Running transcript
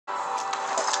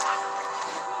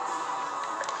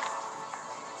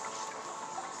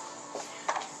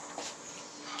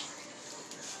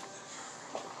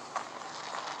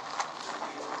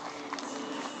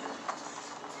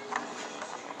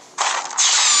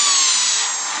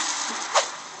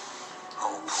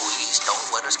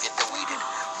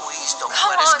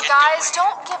Guys,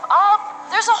 don't give up.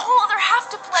 There's a whole other half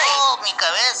to play. Oh, mi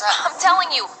cabeza. I'm telling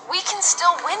you, we can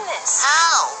still win this.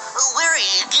 How? We're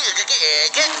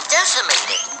getting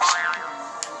decimated.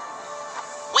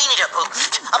 We need a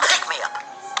boost. A pick-me-up.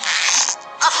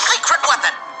 A secret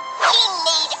weapon. We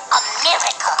need a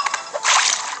miracle.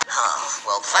 Oh,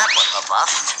 well, that was a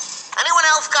bust. Anyone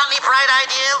else got any bright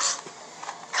ideas?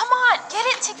 Come on, get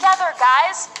it together,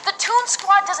 guys. The Toon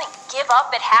Squad doesn't give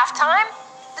up at halftime.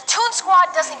 The Toon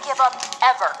Squad doesn't give up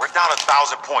ever. We're down 1,000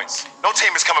 points. No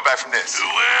team is coming back from this.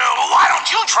 Well, why don't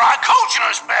you try coaching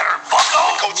us better,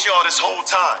 bucko? Coach y'all this whole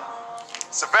time.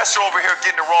 Sylvester over here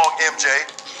getting it wrong, MJ.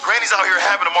 Granny's out here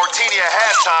having a martini at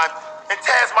halftime, and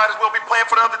Taz might as well be playing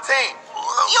for the other team.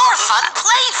 Your son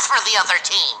plays for the other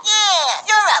team. Yeah,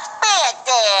 you're a bad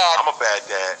dad. I'm a bad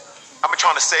dad. I've been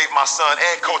trying to save my son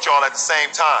and coach y'all at the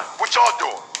same time. What y'all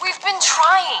doing? We've been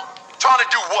trying. Trying to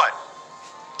do what?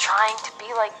 Trying to be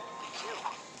like you.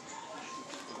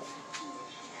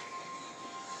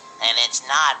 And it's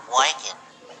not working.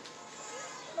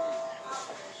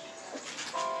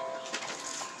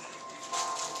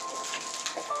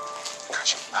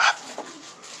 Cause you're not.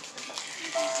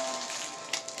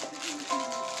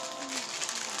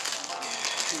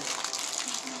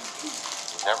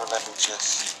 Never let me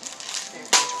just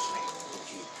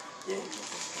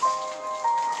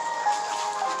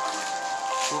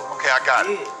Okay, I got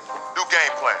it. New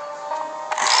game plan.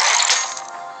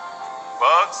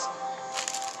 Bugs?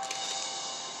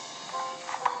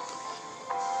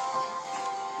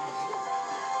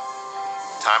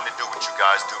 Time to do what you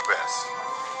guys do best.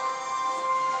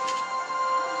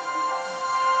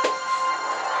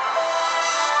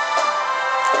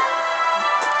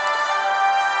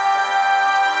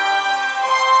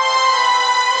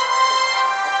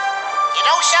 You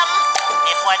know something?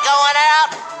 If we're going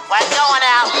out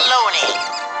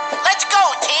loony.